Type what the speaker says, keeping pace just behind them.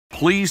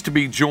pleased to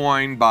be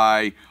joined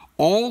by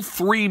all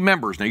three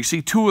members. Now, you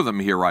see two of them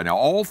here right now.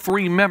 All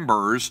three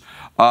members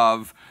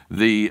of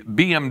the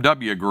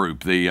BMW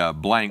group, the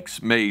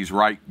Blanks, Mays,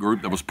 Wright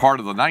group that was part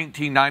of the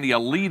 1990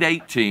 Elite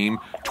 8 team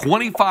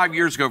 25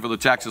 years ago for the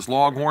Texas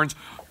Longhorns.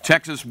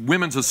 Texas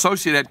Women's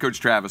Associate Head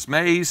Coach Travis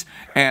Mays,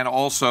 and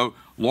also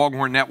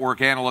Longhorn Network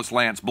analyst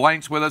Lance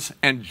Blanks with us.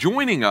 And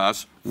joining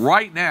us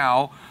right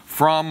now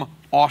from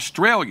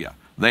Australia,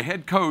 the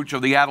head coach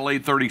of the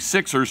Adelaide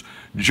 36ers,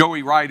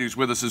 Joey Wright, who's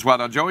with us as well.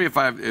 Now, Joey, if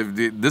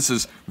this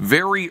is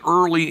very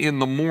early in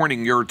the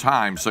morning your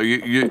time, so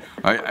have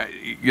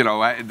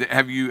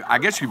you? I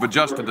guess you've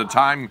adjusted the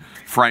time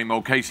frame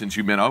okay since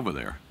you've been over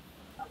there.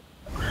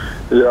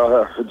 Yeah,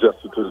 I have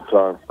adjusted to the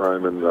time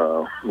frame, and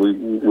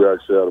we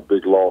actually had a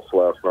big loss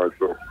last night,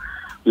 so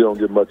you don't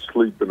get much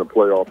sleep in the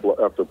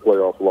after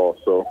playoff loss.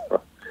 So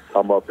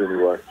I'm up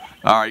anyway.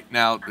 All right,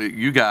 now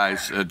you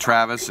guys,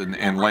 Travis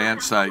and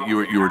Lance,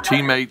 you were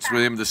teammates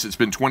with him. It's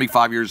been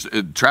 25 years.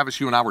 Travis,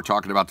 you and I were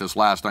talking about this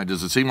last night.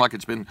 Does it seem like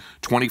it's been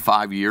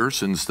 25 years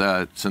since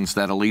that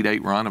Elite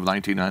 8 run of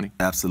 1990?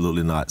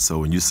 Absolutely not. So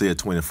when you say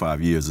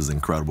 25 years, it's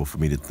incredible for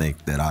me to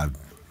think that I've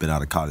been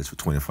out of college for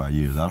 25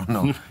 years. I don't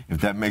know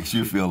if that makes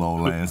you feel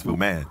old, Lance, but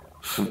man.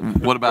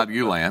 What about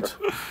you, Lance?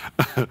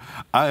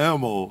 I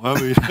am old.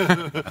 I mean,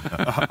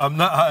 I'm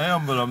not. I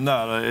am, but I'm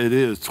not. It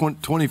is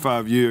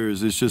 25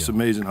 years. It's just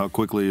amazing how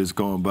quickly it's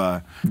gone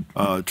by.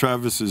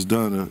 Travis has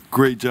done a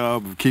great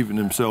job of keeping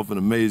himself in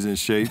amazing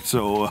shape.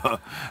 So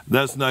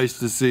that's nice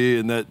to see,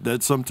 and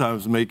that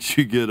sometimes makes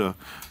you get a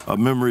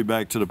memory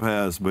back to the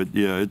past. But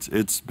yeah,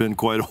 it's been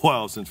quite a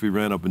while since we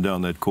ran up and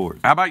down that court.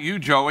 How about you,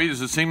 Joey? Does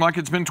it seem like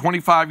it's been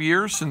 25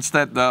 years since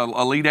that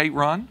Elite 8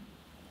 run?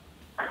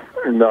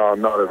 No,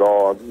 not at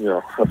all.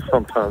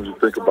 Sometimes you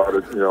think about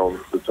it,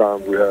 the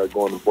times we had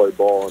going to play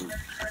ball and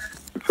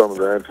some of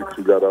the antics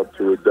we got up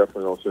to, it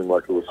definitely don't seem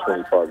like it was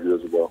 25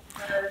 years ago.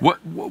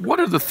 What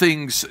are the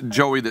things,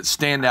 Joey, that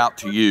stand out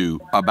to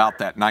you about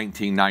that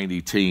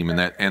 1990 team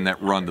and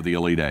that run to the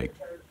Elite 8?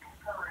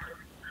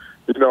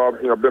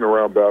 I've been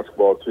around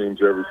basketball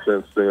teams ever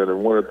since then,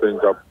 and one of the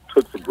things I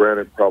took for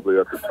granted probably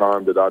at the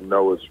time that I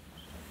know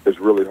is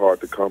really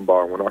hard to come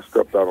by. When I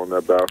stepped out on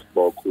that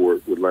basketball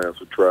court with Lance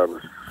and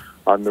Travis,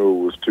 I knew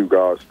it was two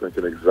guys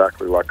thinking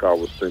exactly like I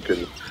was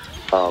thinking,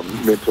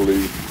 mentally,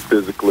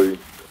 physically.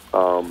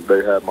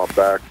 They had my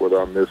back,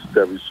 whether I missed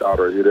every shot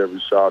or hit every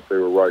shot. They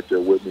were right there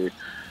with me.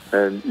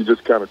 And you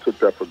just kind of took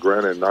that for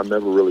granted, and I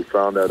never really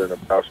found that in a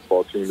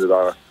basketball team that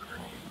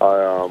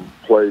I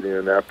played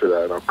in after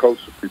that. And I've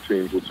coached a few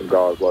teams with some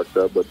guys like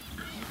that, but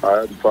I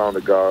hadn't found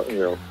a guy,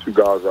 two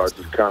guys I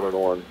just counted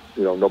on,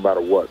 no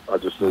matter what. I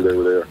just knew they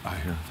were there.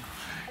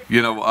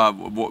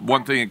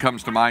 One thing that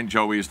comes to mind,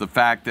 Joey, is the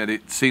fact that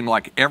it seemed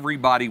like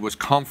everybody was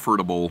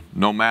comfortable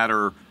no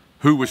matter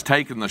who was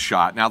taking the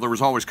shot. Now, there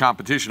was always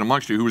competition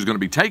amongst you who was going to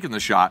be taking the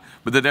shot,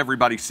 but that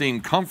everybody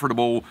seemed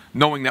comfortable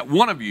knowing that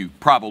one of you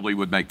probably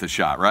would make the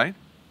shot, right?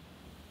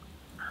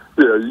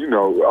 Yeah,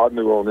 I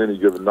knew on any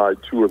given night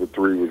 2 of the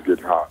 3 was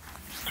getting hot.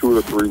 2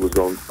 of the 3 was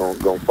going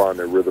to find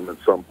their rhythm at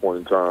some point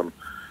in time.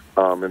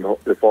 And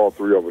if all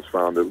 3 of us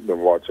found it, then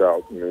watch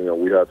out.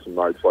 We had some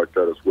nights like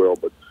that as well.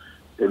 But,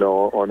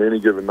 on any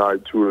given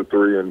night, 2 of the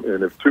 3,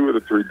 and if 2 of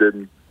the 3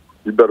 didn't,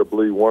 you better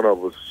believe one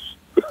of us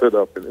stood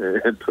up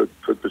and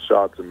took the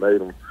shots and made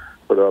them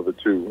for the other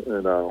 2.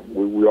 And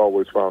we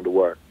always found a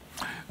way.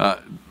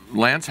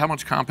 Lance, how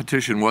much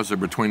competition was there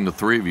between the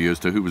 3 of you as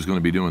to who was going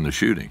to be doing the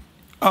shooting?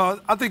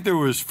 I think there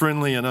was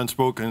friendly and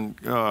unspoken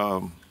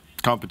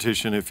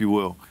competition, if you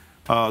will.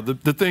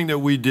 The thing that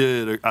we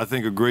did, I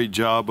think, a great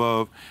job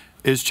of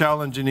is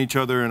challenging each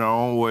other in our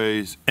own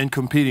ways and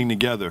competing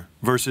together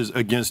versus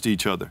against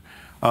each other.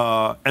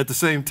 At the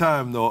same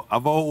time, though,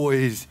 I've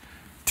always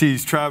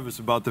teased Travis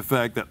about the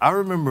fact that I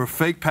remember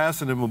fake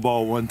passing him a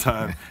ball one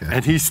time,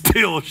 and he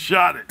still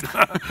shot it.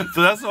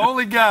 So that's the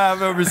only guy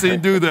I've ever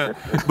seen do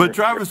that. But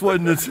Travis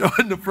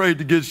wasn't afraid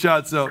to get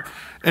shots up.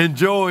 And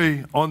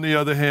Joey, on the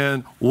other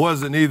hand,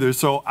 wasn't either.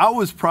 So I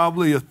was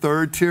probably a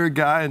third-tier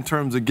guy in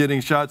terms of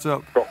getting shots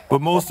up.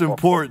 But most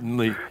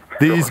importantly,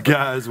 these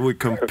guys would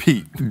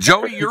compete.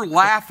 Joey, you're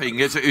laughing.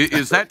 Is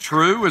that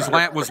true?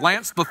 Was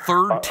Lance the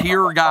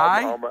third-tier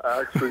guy? I'm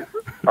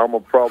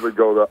going to probably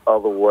go the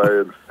other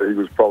way and say he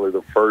was probably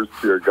the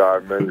first-tier guy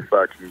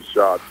manufacturing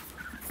shots.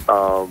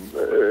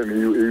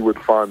 And he would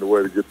find a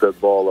way to get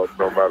that ball up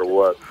no matter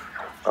what.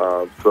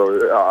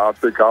 So I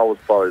think I was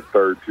probably a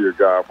third-tier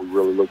guy if we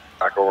really look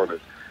back on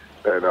it.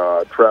 And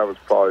Travis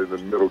probably in the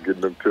middle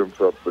getting them temps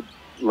up. But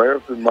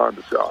Lance didn't mind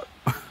the shot.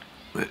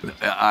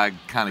 I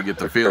kind of get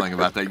the feeling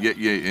about that.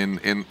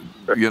 And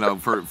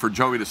for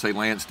Joey to say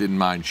Lance didn't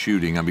mind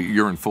shooting, I mean,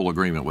 you're in full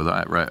agreement with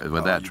that, right?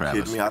 With that, Travis.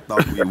 Kidding me? I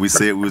thought we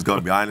said we was going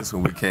to be honest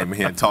when we came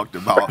here and talked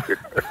about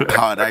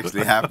how it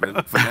actually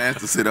happened. For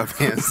Lance to sit up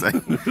here and say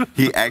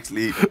he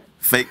actually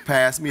fake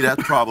pass me,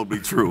 that's probably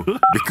true.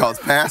 Because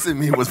passing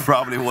me was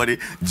probably what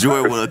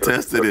Joey will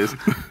attest to this.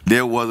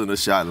 There wasn't a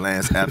shot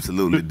Lance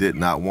absolutely did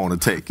not want to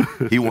take.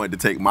 He wanted to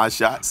take my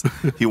shots.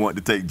 He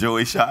wanted to take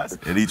Joey's shots,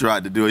 and he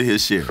tried to do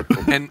his share.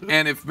 And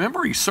if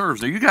memory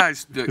serves, now you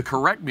guys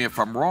correct me if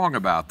I'm wrong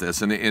about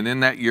this, and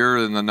in that year,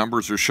 and the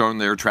numbers are shown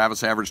there,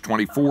 Travis averaged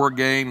 24 a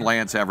game,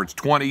 Lance averaged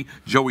 20,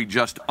 Joey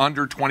just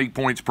under 20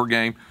 points per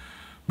game.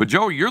 But,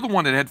 Joey, you're the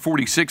one that had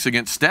 46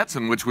 against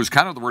Stetson, which was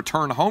kind of the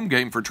return home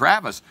game for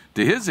Travis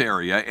to his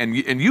area, and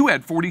you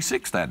had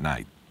 46 that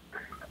night.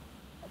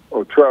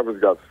 Oh, Travis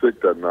got sick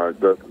that night.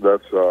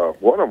 That's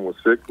one of them was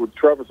sick. Was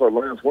Travis or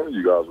Lance? One of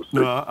you guys was sick.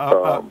 No,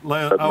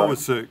 I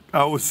was sick.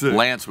 I was sick.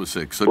 Lance was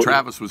sick, so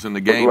Travis was in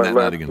the game that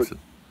night against it.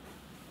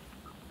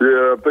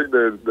 Yeah, I think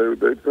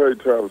they paid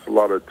Travis a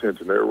lot of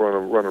attention. They were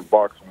running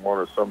boxing one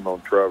or something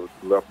on Travis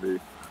and left me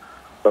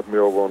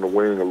over on the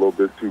wing a little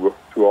bit too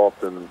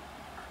often.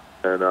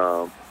 And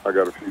I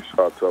got a few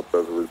shots up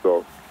as a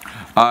result.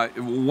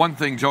 One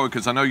thing, Joey,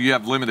 because I know you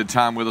have limited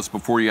time with us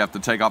before you have to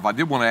take off, I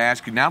did want to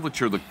ask you, now that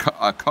you're the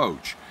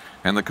coach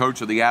and the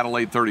coach of the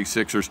Adelaide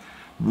 36ers,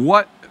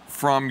 what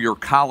from your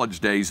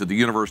college days at the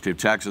University of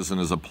Texas and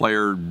as a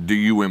player do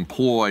you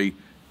employ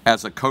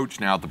as a coach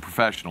now at the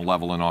professional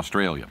level in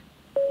Australia?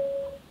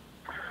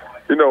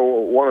 You know,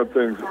 one of the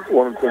things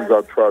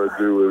I try to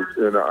do is,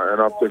 and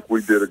I think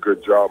we did a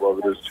good job of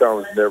it, is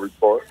challenging every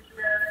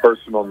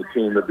person on the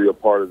team to be a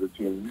part of the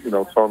team. You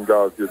know, some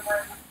guys get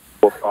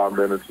 4 or 5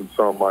 minutes and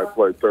some might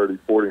play 30,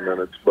 40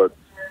 minutes, but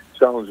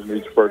challenging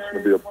each person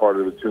to be a part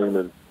of the team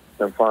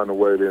and find a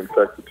way to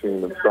infect the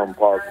team in some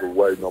positive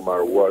way no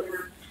matter what.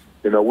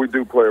 You know, we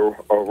do play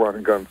a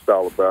run-and-gun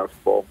style of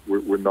basketball.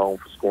 We're known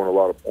for scoring a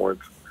lot of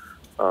points.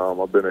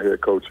 I've been a head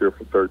coach here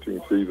for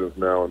 13 seasons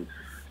now, and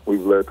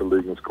we've led the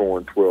league in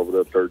scoring 12 of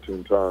that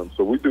 13 times.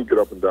 So we do get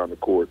up and down the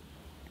court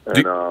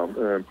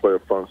and play a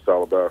fun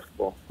style of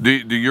basketball. Do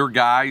your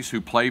guys who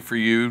play for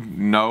you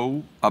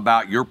know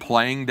about your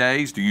playing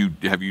days?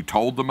 Have you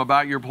told them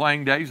about your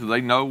playing days? Do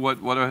they know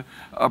what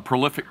a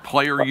prolific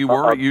player you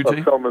were at UT?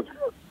 I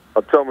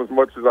tell them as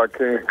much as I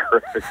can,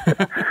 Craig.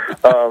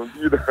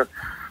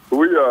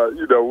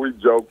 We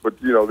joke,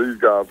 but these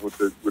guys with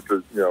the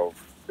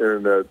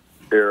internet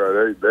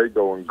era, they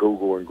go and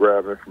Google and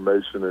grab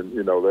information, and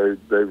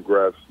they've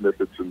grabbed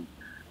snippets and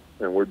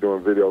we're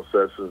doing video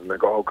sessions, and they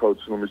go, "Oh, coach,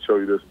 let me show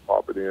you this," and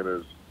pop it in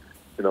as,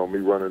 me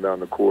running down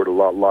the court a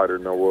lot lighter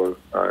than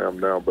I am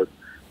now. But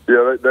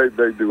yeah,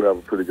 they do have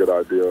a pretty good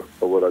idea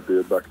of what I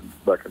did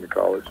back in the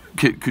college.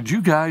 Could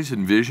you guys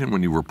envision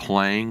when you were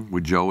playing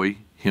with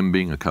Joey, him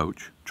being a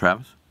coach,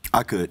 Travis?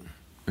 I could.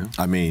 Yeah.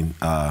 I mean,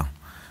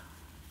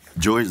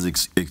 Joey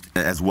is,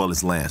 as well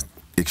as Lance,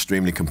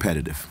 extremely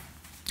competitive.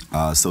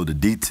 So the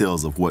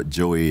details of what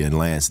Joey and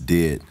Lance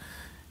did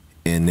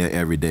in their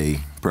everyday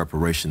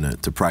preparation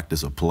to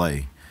practice or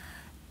play.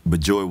 But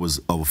Joey was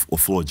a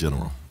floor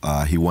general.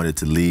 He wanted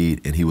to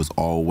lead, and he was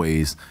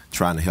always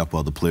trying to help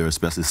other players,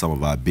 especially some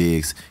of our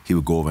bigs. He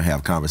would go over and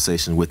have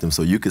conversations with them.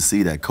 So you could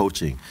see that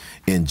coaching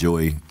in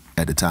Joey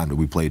at the time that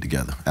we played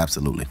together.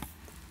 Absolutely.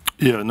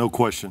 Yeah, no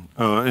question.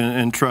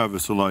 And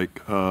Travis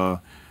alike. I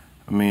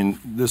mean,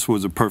 this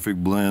was a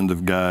perfect blend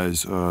of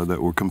guys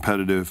that were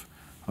competitive,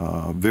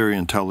 very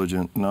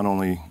intelligent, not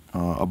only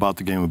about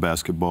the game of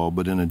basketball,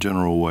 but in a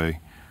general way.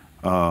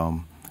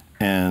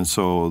 And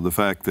so the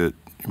fact that,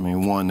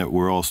 one, that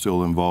we're all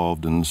still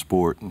involved in the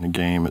sport and the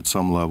game at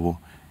some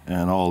level,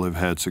 and all have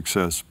had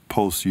success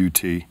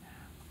post-UT,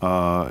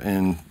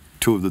 and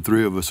 2 of the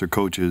 3 of us are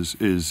coaches,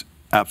 is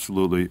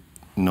absolutely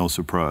no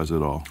surprise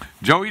at all.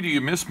 Joey, do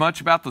you miss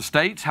much about the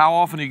States? How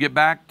often do you get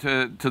back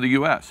to the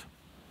U.S.?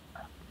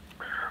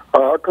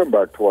 I come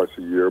back twice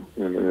a year,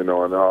 and I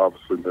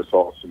obviously miss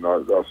Austin.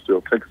 I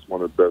still think it's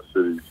one of the best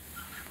cities,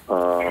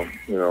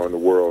 in the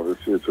world.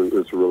 It's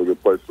a really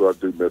good place, so I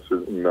do miss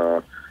it,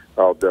 and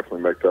I'll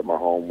definitely make that my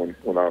home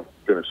when I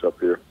finish up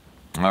here.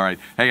 All right.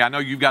 Hey, I know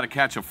you've got to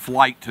catch a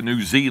flight to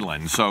New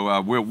Zealand,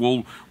 so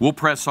we'll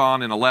press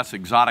on in a less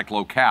exotic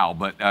locale.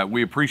 But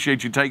we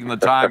appreciate you taking the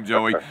time,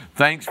 Joey.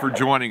 Thanks for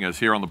joining us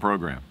here on the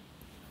program.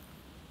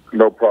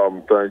 No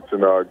problem. Thanks,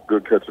 and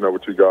good catching up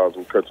with you guys.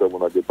 We'll catch up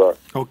when I get back.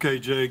 Okay,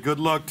 Jay. Good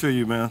luck to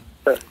you, man.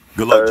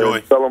 Good luck,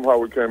 Joey. Tell them how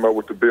we came up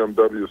with the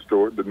BMW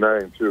story, the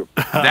name, too.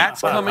 That's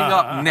coming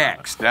up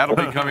next. That'll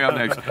be coming up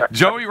next.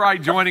 Joey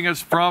Wright joining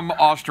us from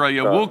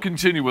Australia. We'll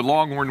continue with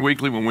Longhorn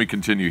Weekly when we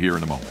continue here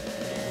in a moment.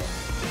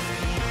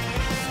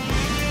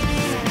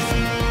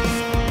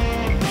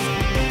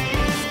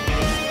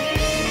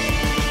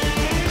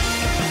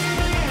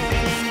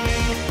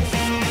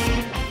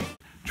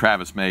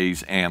 Travis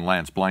Mays and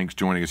Lance Blanks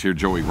joining us here.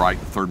 Joey Wright,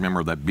 the 3rd member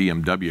of that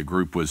BMW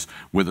group, was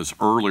with us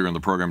earlier in the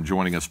program,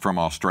 joining us from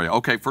Australia.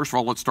 Okay, first of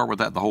all, let's start with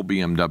that, the whole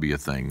BMW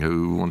thing.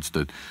 Who wants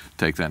to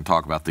take that and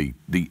talk about the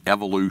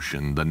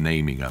evolution, the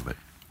naming of it?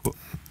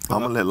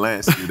 I'm going to let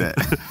Lance do that.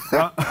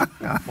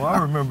 Well, I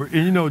remember,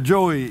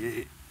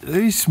 Joey,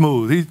 he's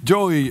smooth. He's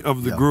Joey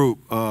of the group.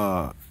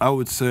 I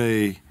would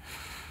say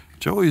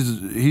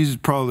he's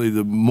probably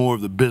more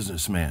of the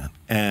businessman,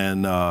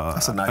 and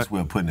that's a nice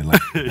way of putting it.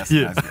 Like that's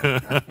yeah,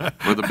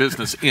 or the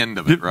business end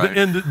of it, right?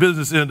 The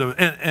business end of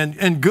it,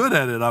 and good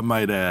at it, I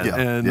might add. Yeah,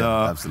 and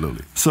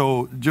absolutely.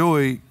 So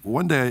Joey,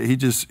 one day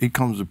he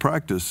comes to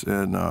practice,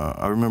 and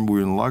I remember we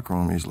were in the locker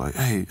room. He's like,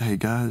 "Hey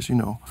guys, you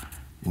know,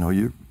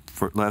 your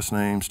last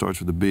name starts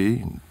with a B,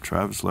 and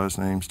Travis' last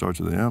name starts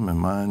with an M, and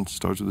mine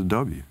starts with a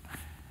W."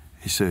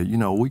 He said,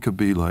 we could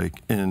be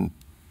like, and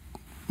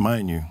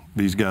mind you,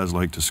 these guys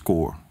like to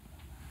score.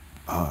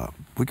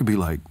 We could be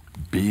like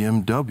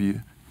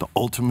BMW, the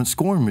ultimate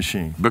scoring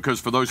machine.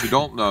 Because for those who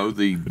don't know,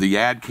 the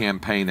ad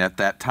campaign at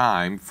that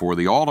time for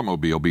the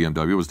automobile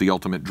BMW was the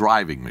ultimate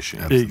driving machine.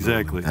 Absolutely.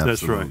 Exactly,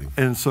 that's right.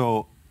 And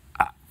so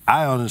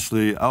I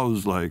honestly, I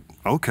was like,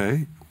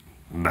 okay,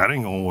 that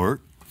ain't gonna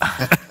work.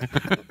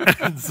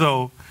 And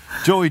so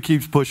Joey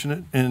keeps pushing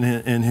it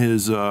in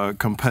his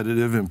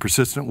competitive and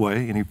persistent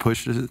way, and he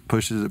pushes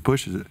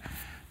it.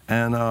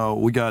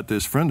 And we got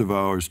this friend of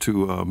ours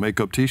to make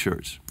up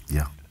T-shirts.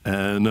 Yeah.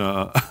 And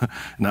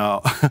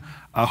now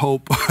I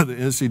hope the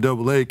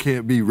NCAA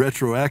can't be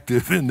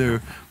retroactive in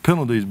their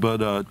penalties,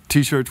 but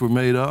T-shirts were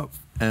made up,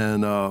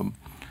 and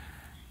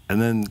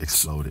then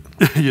exploded.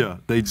 Yeah,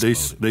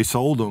 they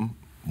sold them,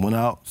 went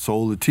out,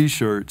 sold the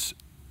T-shirts.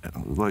 And I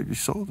was like, you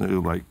sold them? They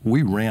were like,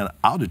 we ran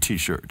out of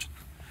T-shirts.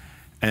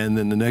 And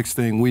then the next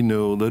thing we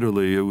knew,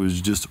 literally, it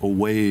was just a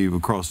wave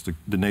across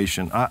the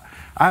nation. I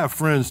have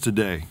friends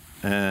today,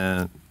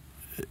 and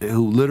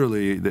who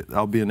literally,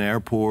 I'll be in the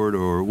airport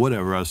or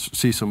whatever, I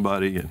see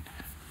somebody and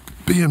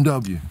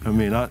BMW. I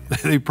mean,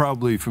 they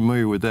probably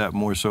familiar with that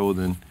more so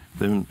than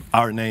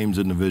our names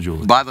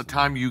individually. By the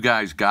time you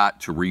guys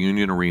got to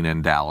Reunion Arena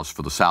in Dallas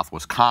for the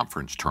Southwest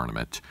Conference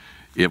tournament,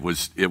 it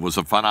was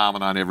a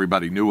phenomenon.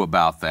 Everybody knew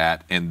about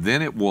that, and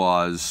then it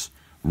was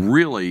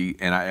really,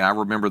 and I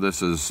remember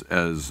this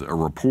as a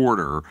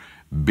reporter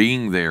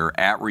being there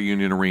at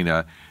Reunion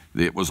Arena.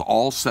 It was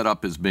all set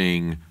up as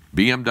being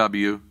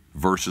BMW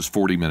versus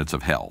 40 Minutes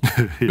of Hell,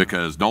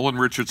 because Nolan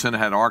Richardson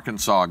had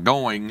Arkansas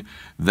going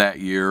that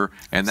year,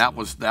 and that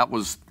was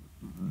the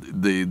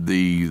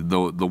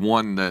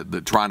one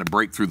that trying to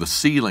break through the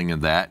ceiling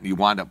of that. You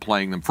wind up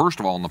playing them first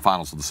of all in the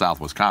finals of the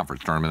Southwest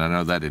Conference tournament. I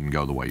know that didn't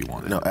go the way you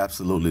wanted. No,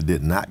 absolutely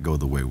did not go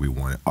the way we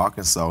wanted.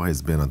 Arkansas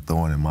has been a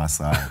thorn in my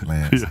side,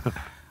 Lance. Yeah.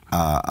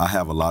 I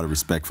have a lot of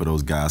respect for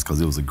those guys because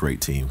it was a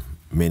great team.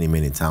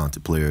 Many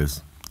talented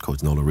players.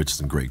 Coach Nolan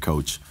Richardson, great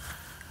coach.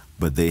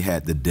 But they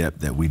had the depth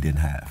that we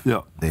didn't have.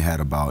 Yeah. They had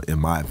about, in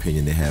my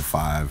opinion, they had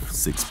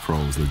 5-6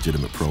 pros,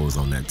 legitimate pros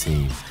on that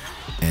team.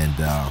 And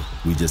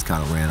we just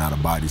kind of ran out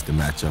of bodies to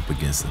match up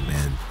against them.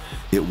 And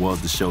it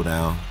was the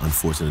showdown.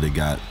 Unfortunately, they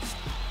got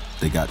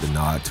the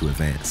nod to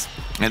advance.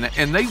 And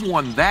they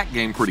won that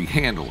game pretty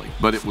handily,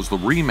 but it was the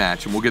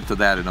rematch, and we'll get to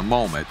that in a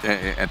moment,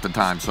 at the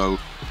time. So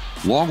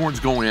Longhorns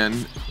go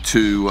in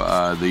to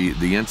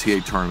the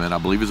NCAA tournament, I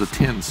believe is a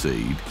 10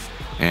 seed,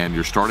 and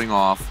you're starting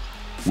off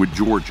with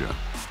Georgia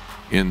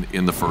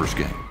in the first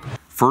game.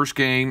 First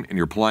game, and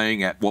you're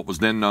playing at what was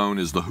then known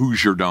as the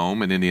Hoosier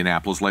Dome in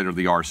Indianapolis, later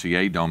the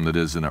RCA Dome that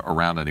isn't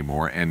around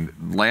anymore. And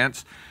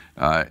Lance,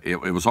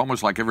 it was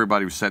almost like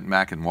everybody was sitting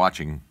back and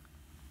watching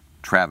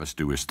Travis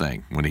do his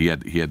thing when he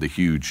had the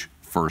huge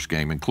first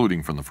game,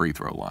 including from the free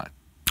throw line.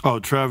 Oh,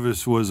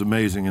 Travis was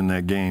amazing in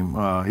that game.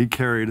 He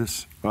carried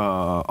us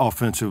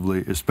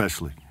offensively,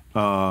 especially.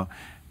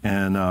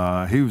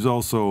 And he was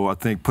also, I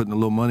think, putting a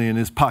little money in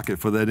his pocket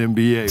for that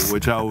NBA,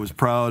 which I was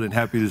proud and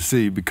happy to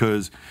see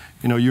because,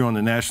 you're on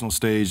the national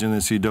stage in the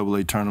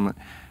NCAA tournament,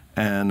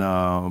 and,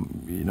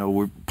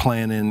 we're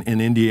playing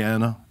in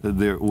Indiana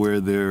where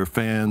their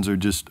fans are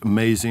just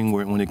amazing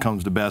when it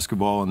comes to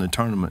basketball and the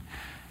tournament.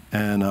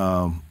 And,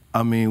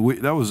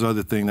 that was the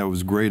other thing that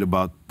was great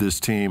about this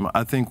team.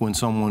 I think when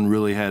someone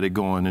really had it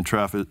going, and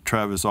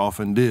Travis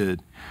often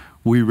did,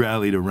 we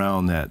rallied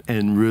around that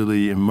and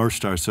really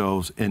immersed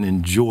ourselves and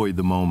enjoyed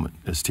the moment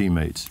as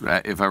teammates.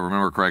 If I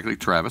remember correctly,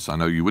 Travis, I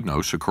know you would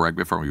know, so correct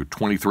me if I'm wrong, you were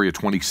 23 of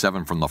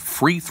 27 from the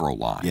free throw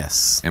line.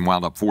 Yes. And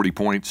wound up 40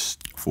 points.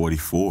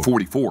 44.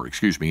 44,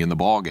 excuse me, in the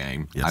ball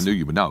game. Yes. I knew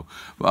you would know.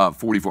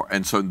 44.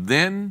 And so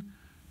then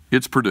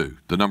it's Purdue,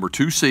 the number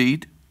 2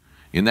 seed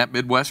in that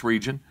Midwest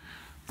region.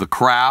 The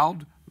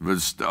crowd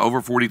was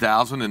over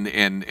 40,000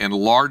 and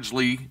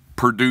largely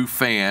Purdue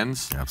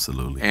fans.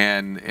 Absolutely.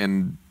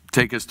 And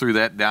take us through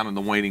that down in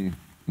the waning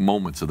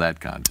moments of that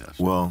contest.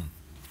 Well,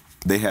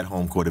 they had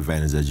home court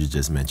advantage, as you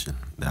just mentioned.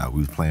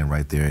 We were playing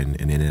right there in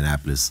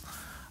Indianapolis.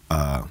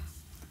 I'll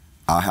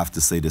have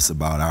to say this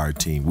about our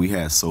team. We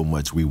had so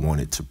much we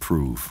wanted to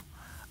prove.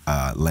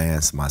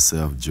 Lance,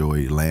 myself,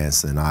 Joey,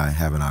 Lance, and I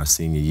having our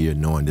senior year,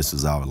 knowing this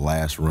was our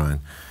last run,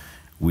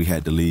 we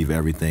had to leave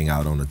everything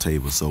out on the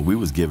table. So we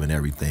was giving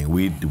everything.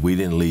 We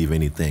didn't leave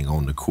anything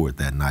on the court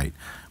that night.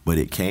 But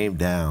it came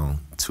down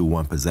to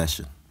one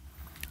possession.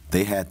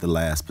 They had the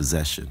last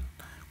possession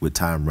with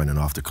time running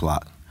off the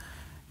clock.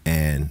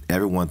 And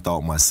everyone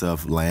thought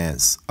myself,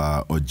 Lance,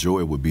 or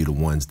Joey would be the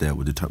ones that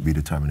would be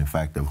determining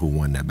factor of who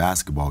won that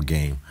basketball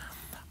game.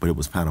 But it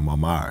was Panama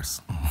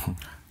Myers.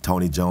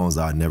 Tony Jones,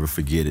 I'll never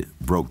forget it,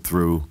 broke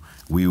through.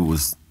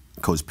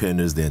 Coach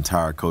Penders, the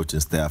entire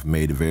coaching staff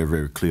made it very,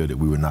 very clear that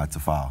we were not to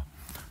foul.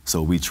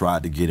 So we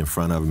tried to get in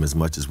front of him as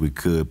much as we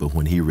could, but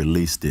when he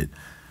released it,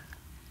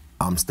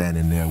 I'm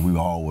standing there, we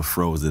all were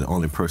frozen. The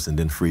only person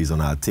that didn't freeze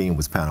on our team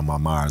was Panama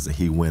Myers, and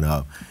he went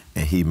up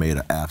and he made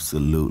an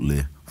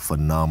absolutely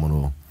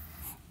phenomenal,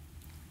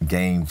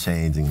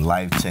 game-changing,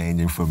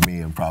 life-changing for me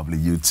and probably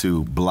you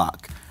too,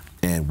 block.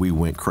 And we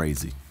went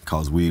crazy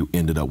because we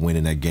ended up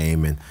winning that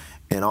game.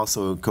 And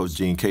also Coach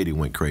Gene Cady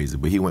went crazy,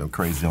 but he went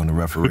crazy on the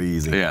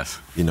referees. And, yes.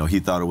 You know, he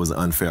thought it was an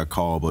unfair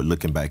call, but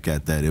looking back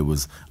at that, it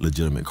was a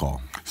legitimate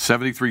call.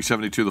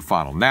 73-72 the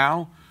final.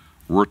 Now,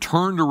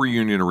 return to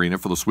Reunion Arena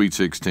for the Sweet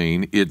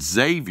 16. It's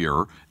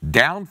Xavier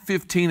down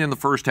 15 in the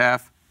first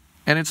half,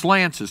 and it's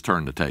Lance's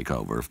turn to take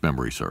over, if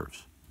memory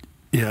serves.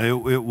 Yeah,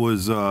 it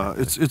was.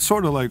 It's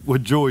sort of like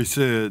what Joey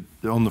said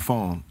on the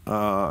phone.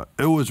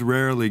 It was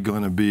rarely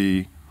going to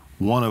be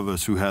one of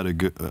us who had a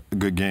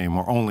good game,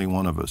 or only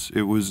one of us.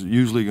 It was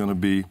usually going to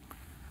be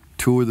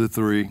two of the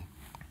three,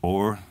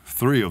 or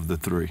three of the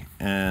three.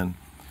 And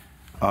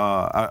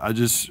I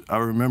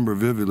remember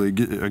vividly.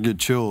 I get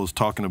chills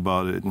talking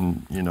about it.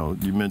 And you know,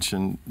 you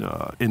mentioned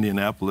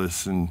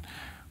Indianapolis and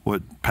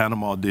what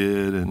Panama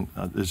did, and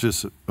it's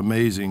just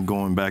amazing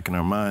going back in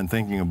our mind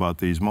thinking about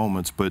these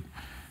moments. But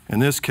in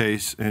this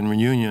case, in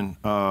Reunion,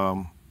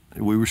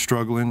 we were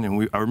struggling,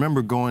 and I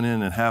remember going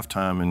in at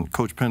halftime, and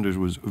Coach Penders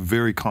was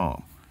very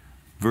calm,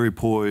 very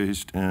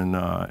poised,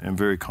 and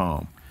very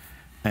calm.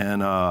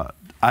 And I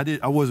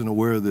wasn't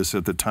aware of this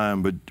at the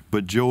time,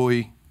 but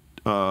Joey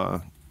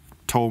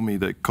told me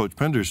that Coach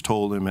Penders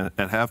told him at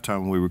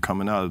halftime when we were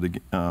coming out of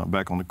the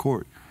back on the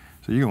court,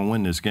 so you're going to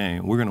win this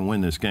game. We're going to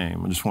win this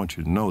game. I just want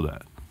you to know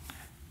that.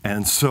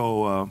 And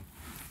so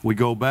we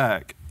go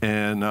back,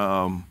 and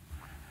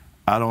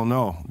I don't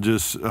know,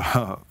 just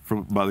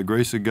by the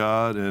grace of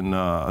God and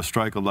a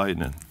strike of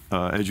lightning.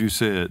 As you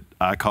said,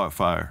 I caught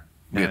fire.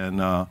 Yeah. And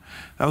that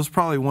was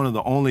probably one of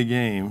the only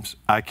games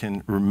I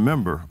can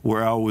remember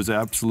where I was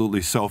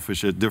absolutely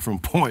selfish at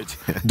different points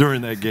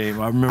during that game.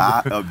 I remember.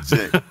 I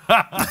object.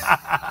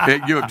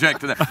 You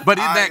object to that.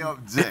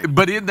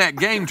 But in that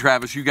game,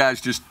 Travis, you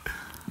guys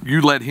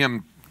you let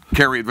him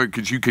carry it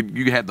because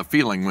you had the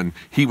feeling when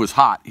he was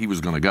hot, he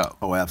was going to go.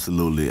 Oh,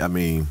 absolutely. I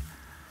mean,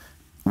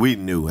 we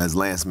knew, as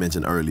Lance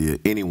mentioned earlier,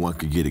 anyone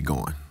could get it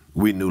going.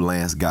 We knew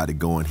Lance got it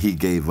going. He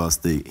gave us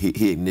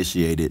he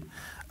initiated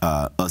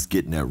us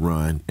getting that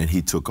run, and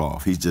he took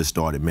off. He just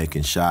started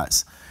making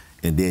shots,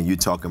 and then you're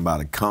talking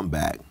about a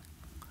comeback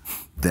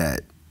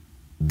that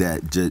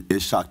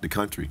it shocked the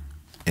country,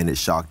 and it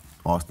shocked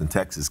Austin,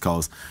 Texas,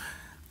 because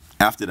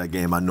after that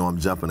game, I know I'm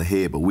jumping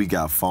ahead, but we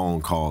got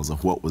phone calls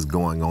of what was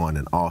going on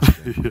in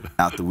Austin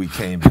after we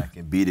came back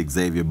and beat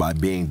Xavier by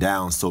being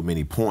down so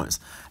many points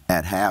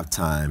at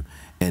halftime,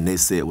 and they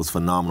said it was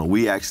phenomenal.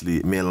 Me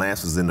and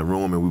Lance was in the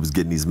room, and we was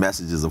getting these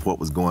messages of what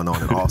was going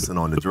on in Austin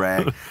on the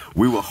drag.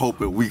 We were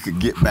hoping we could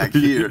get back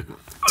here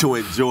to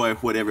enjoy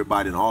what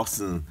everybody in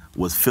Austin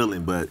was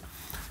feeling, but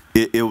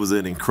it was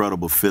an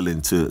incredible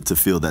feeling to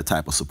feel that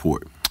type of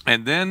support.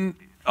 And then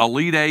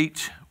Elite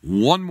Eight,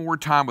 one more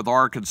time with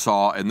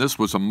Arkansas, and this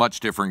was a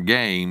much different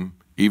game,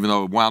 even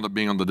though it wound up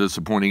being on the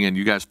disappointing end.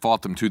 You guys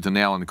fought them tooth and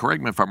nail, and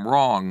correct me if I'm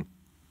wrong,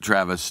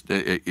 Travis,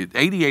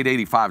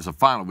 88-85 is the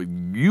final, but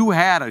you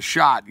had a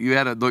shot, you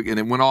had a look, and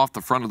it went off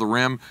the front of the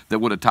rim that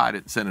would have tied it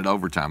and sent it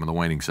overtime in the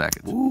waning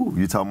seconds. Ooh,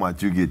 you talking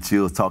about you get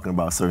chills talking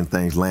about certain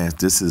things, Lance.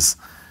 This is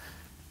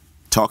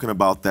talking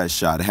about that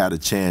shot. I had a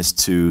chance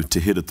to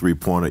hit a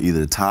three-pointer,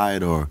 either to tie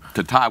it or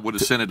to tie would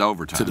have sent it to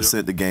overtime. To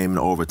send the game in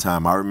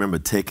overtime. I remember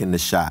taking the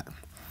shot,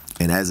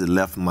 and as it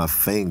left my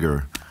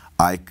finger,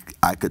 I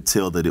could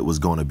tell that it was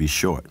going to be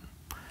short.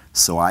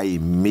 So I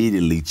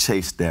immediately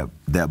chased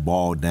that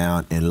ball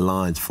down and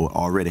lunged for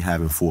already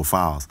having 4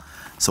 fouls.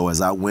 So as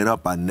I went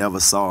up, I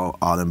never saw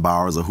Alden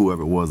Bowers or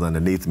whoever it was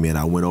underneath me, and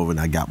I went over and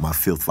I got my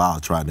 5th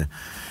foul trying to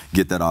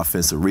get that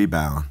offensive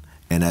rebound.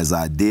 And as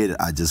I did,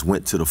 I just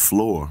went to the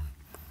floor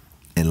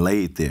and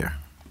laid there.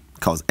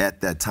 Because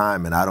at that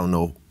time, and I don't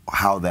know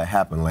how that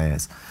happened,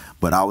 Lance,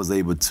 but I was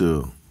able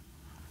to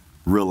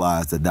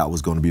realize that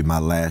was going to be my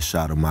last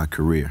shot of my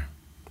career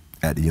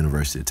at the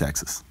University of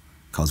Texas,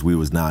 because we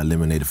was now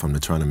eliminated from the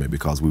tournament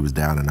because we was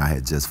down and I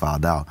had just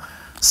fouled out.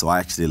 So I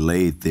actually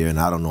laid there, and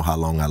I don't know how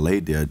long I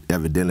laid there.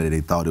 Evidently,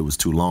 they thought it was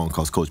too long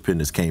because Coach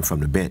Penders came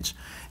from the bench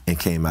and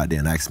came out there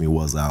and asked me,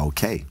 was I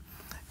okay?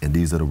 And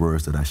these are the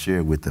words that I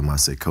shared with them. I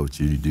said, Coach,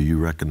 do you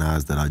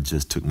recognize that I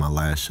just took my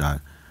last shot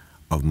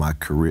of my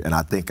career? And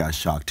I think I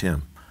shocked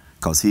him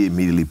because he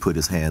immediately put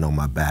his hand on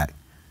my back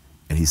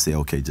and he said,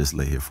 okay, just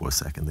lay here for a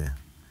second then.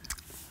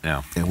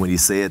 Yeah. And when he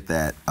said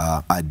that,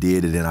 I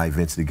did it, and I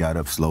eventually got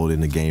up slowly,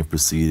 and the game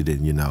proceeded,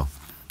 and, you know,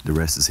 the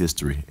rest is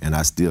history. And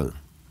I still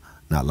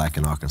not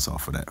liking Arkansas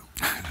for that.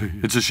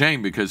 It's a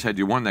shame because had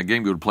you won that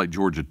game, you would have played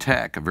Georgia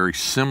Tech, a very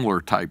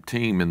similar type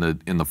team in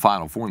the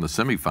Final Four, in the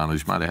semifinals.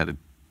 You might have had a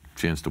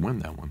chance to win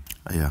that one.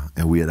 Yeah,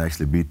 and we had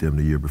actually beat them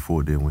the year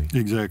before, didn't we?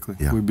 Exactly.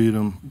 Yeah. We beat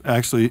them.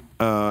 Actually,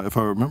 if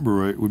I remember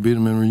right, we beat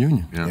them in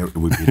Reunion. Yeah. Yeah,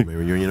 we beat them in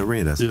Reunion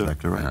Arena. That's Yeah.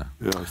 exactly right.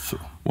 Yeah. So.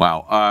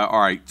 Wow.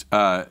 All right.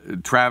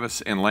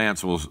 Travis and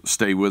Lance will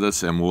stay with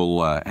us, and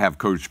we'll have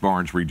Coach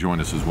Barnes rejoin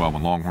us as well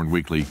when Longhorn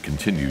Weekly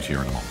continues here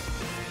in a moment.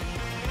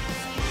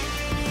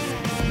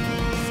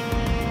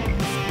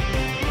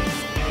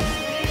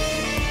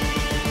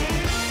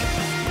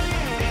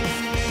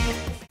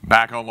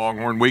 Back on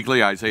Longhorn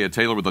Weekly, Isaiah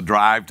Taylor with a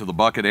drive to the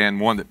bucket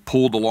and one that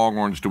pulled the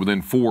Longhorns to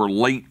within 4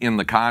 late in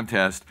the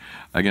contest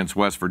against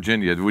West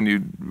Virginia. When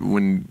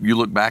you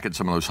look back at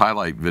some of those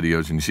highlight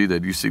videos and you see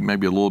that, you see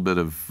maybe a little bit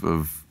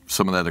of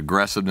some of that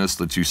aggressiveness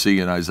that you see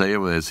in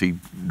Isaiah as he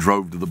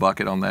drove to the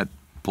bucket on that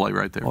play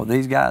right there. Well,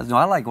 these guys,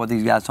 I like what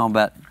these guys talking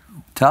about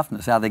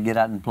toughness, how they get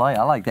out and play.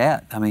 I like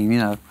that. I mean,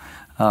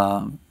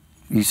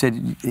 you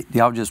said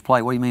y'all just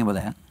play. What do you mean by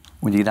that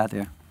when you get out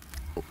there?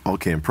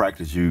 Okay, in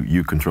practice,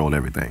 you control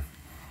everything.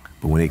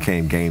 But when it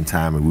came game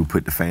time and we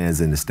put the fans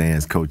in the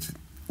stands, Coach,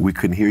 we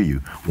couldn't hear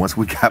you. Once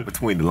we got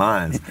between the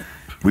lines,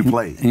 we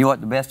played. And you know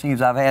what? The best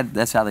teams I've had,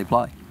 that's how they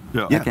play.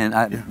 Yeah.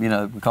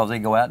 Because they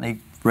go out and they're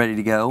ready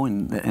to go,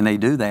 and they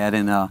do that.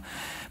 And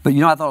but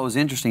I thought it was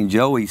interesting.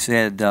 Joey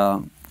said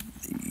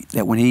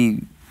that when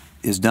he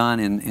is done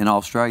in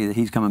Australia, that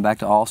he's coming back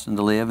to Austin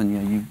to live,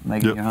 and you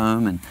make it your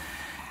home. And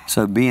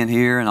so being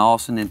here in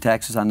Austin and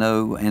Texas, I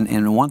know,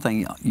 and one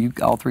thing,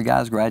 all 3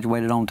 guys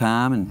graduated on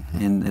time,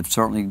 and have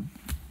certainly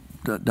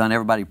done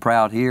everybody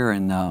proud here.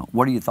 And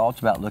what are your thoughts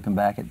about looking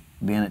back at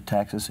being at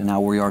Texas and how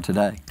we are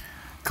today?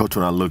 Coach,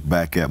 when I look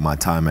back at my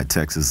time at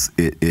Texas,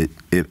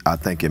 I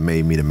think it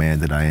made me the man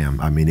that I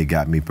am. I mean, it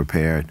got me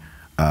prepared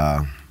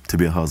to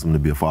be a husband, to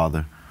be a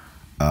father,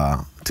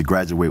 to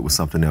graduate was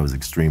something that was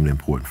extremely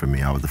important for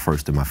me. I was the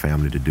first in my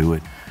family to do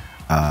it.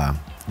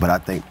 But I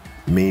think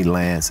me,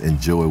 Lance, and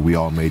Joey, we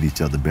all made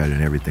each other better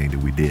in everything that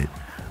we did.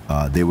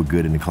 They were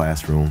good in the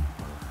classroom.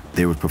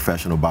 They were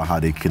professional about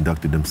how they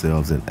conducted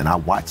themselves, and I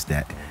watched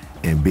that.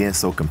 And being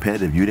so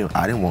competitive,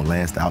 I didn't want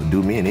Lance to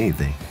outdo me in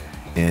anything,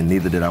 and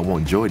neither did I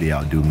want Joey to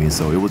outdo me.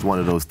 So it was one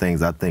of those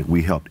things I think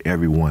we helped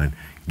everyone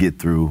get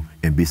through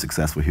and be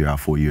successful here our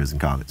 4 years in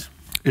college.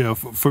 Yeah,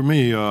 for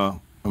me, I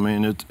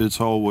mean,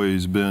 it's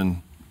always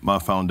been my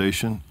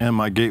foundation and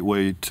my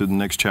gateway to the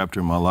next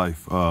chapter in my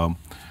life.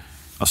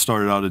 I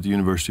started out at the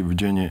University of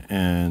Virginia,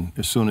 and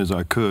as soon as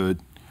I could,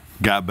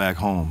 got back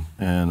home.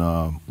 And,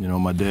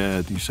 my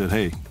dad, he said,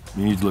 hey,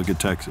 you need to look at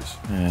Texas.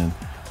 And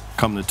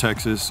come to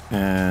Texas,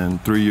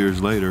 and 3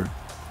 years later,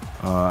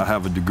 I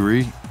have a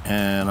degree,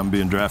 and I'm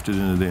being drafted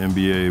into the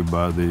NBA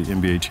by the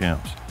NBA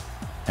champs.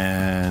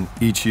 And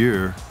each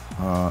year,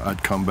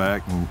 I'd come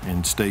back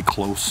and stay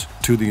close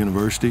to the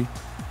university.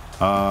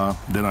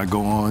 Then I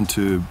go on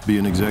to be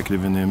an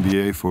executive in the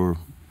NBA for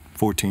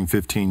 14,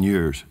 15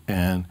 years.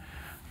 And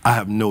I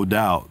have no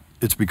doubt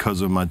it's because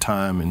of my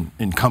time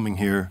in coming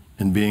here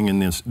and being in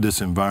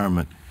this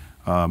environment,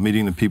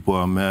 meeting the people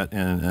I met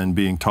and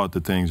being taught the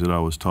things that I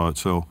was taught.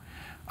 So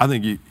I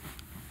think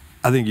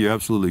you're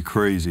absolutely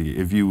crazy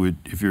if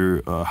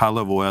you're a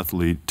high-level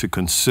athlete to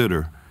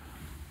consider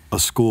a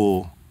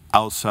school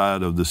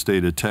outside of the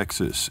state of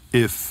Texas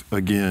if,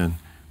 again,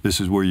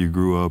 this is where you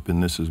grew up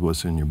and this is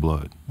what's in your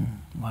blood.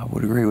 I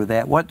would agree with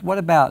that. What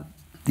about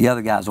the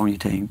other guys on your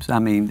teams? I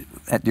mean,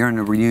 during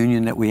the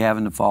reunion that we have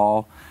in the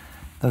fall,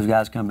 those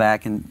guys come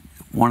back, and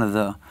one of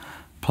the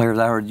players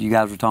I heard you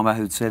guys were talking about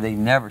who said they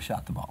never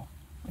shot the ball.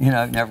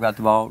 Never got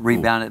the ball,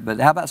 rebounded. But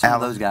how about some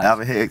of those guys?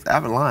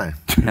 Alvin lying.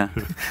 Yeah.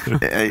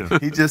 Hey,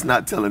 he's just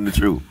not telling the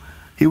truth.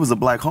 He was a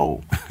black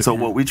hole. So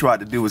what we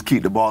tried to do was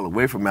keep the ball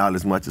away from Al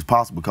as much as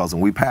possible, because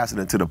when we pass it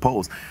into the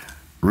post,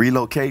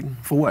 relocating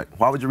for what?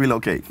 Why would you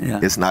relocate? Yeah.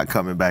 It's not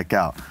coming back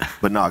out.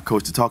 But no,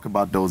 Coach, to talk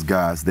about those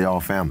guys, they're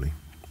all family.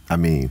 I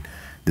mean,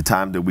 the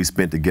time that we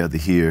spent together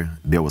here,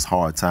 there was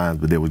hard times,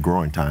 but there was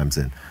growing times.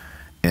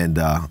 And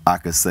I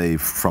could say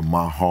from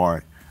my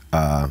heart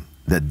that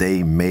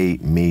they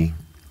made me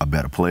a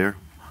better player,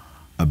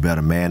 a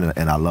better man,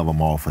 and I love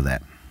them all for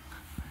that.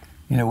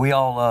 We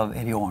all love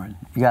Eddie Orrin.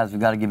 You guys have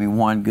got to give me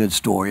one good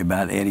story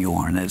about Eddie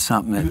Orrin. It's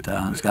something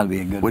that it's got to be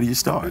a good one. Where do you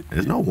start?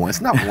 There's no one.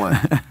 It's not one.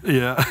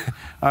 Yeah,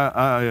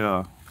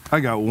 I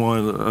got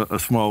one, a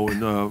small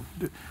one.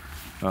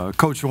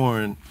 Coach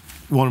Orrin,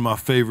 one of my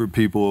favorite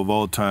people of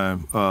all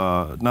time,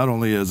 not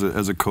only as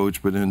a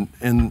coach, but in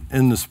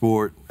the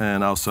sport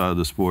and outside of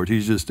the sport.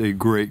 He's just a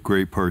great,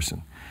 great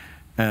person.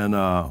 And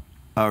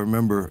I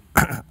remember,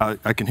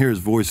 I can hear his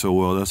voice so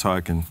well, that's how I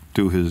can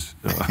do his...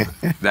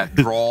 that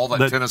drawl,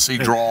 that Tennessee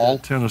drawl.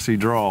 Tennessee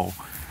drawl.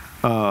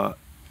 The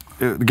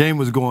game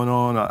was going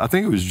on, I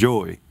think it was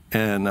Joey,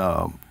 and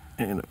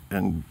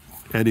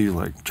Eddie's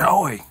like,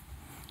 Joey,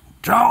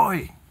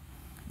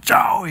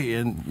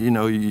 and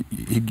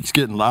he's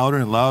getting louder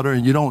and louder,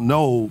 and you don't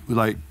know,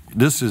 like,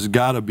 this has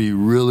got to be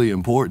really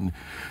important.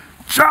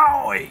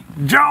 Joey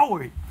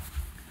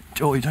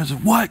says,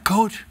 what,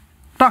 Coach?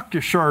 Tuck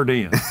your shirt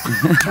in.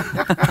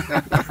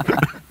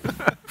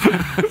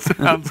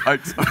 Sounds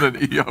like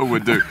something EO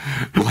would do.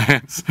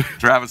 Lance,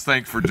 Travis,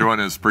 thanks for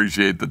joining us.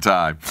 Appreciate the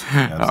time.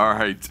 Absolutely. All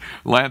right.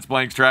 Lance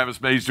Blanks,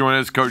 Travis Mays join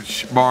us.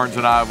 Coach Barnes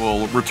and I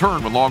will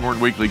return when Longhorn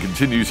Weekly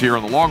continues here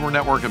on the Longhorn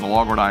Network and the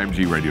Longhorn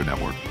IMG Radio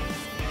Network.